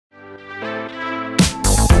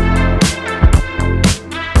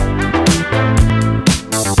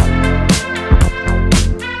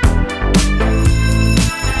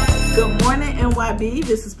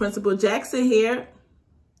this is Principal Jackson here.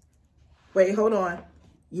 Wait, hold on.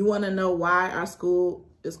 You want to know why our school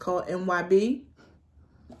is called MYB?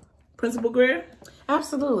 Principal Greer?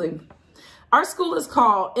 Absolutely. Our school is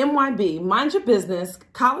called MYB, Mind Your Business,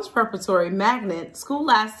 College Preparatory, Magnet,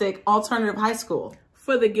 Scholastic, Alternative High School.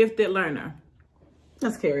 For the gifted learner.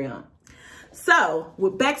 Let's carry on. So, we're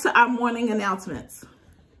back to our morning announcements.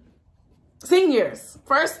 Seniors,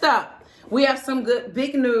 first up, we have some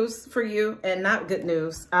big news for you, and not good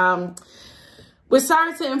news. We're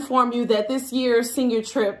sorry to inform you that this year's senior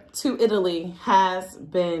trip to Italy has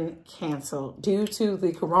been canceled due to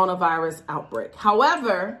the coronavirus outbreak.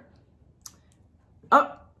 However,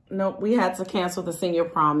 no, we had to cancel the senior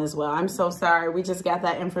prom as well. I'm so sorry. We just got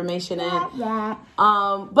that information in.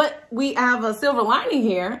 But we have a silver lining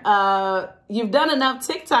here. You've done enough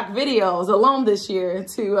TikTok videos alone this year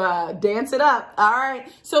to dance it up. All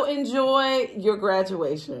right. So enjoy your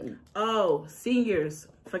graduation. Oh, seniors.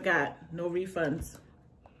 Forgot. No refunds.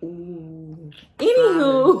 Ooh.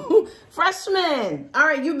 Anywho, freshmen. All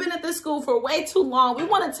right. You've been at this school for way too long. We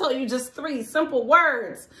want to tell you just 3 simple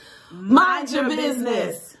words. Mind your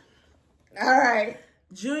business. All right.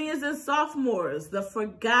 Juniors and sophomores, the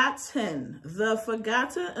forgotten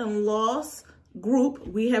and lost group,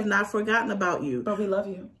 we have not forgotten about you. But we love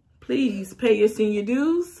you. Please pay your senior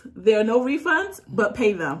dues. There are no refunds, but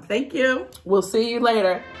pay them. Thank you. We'll see you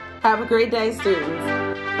later. Have a great day,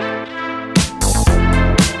 students.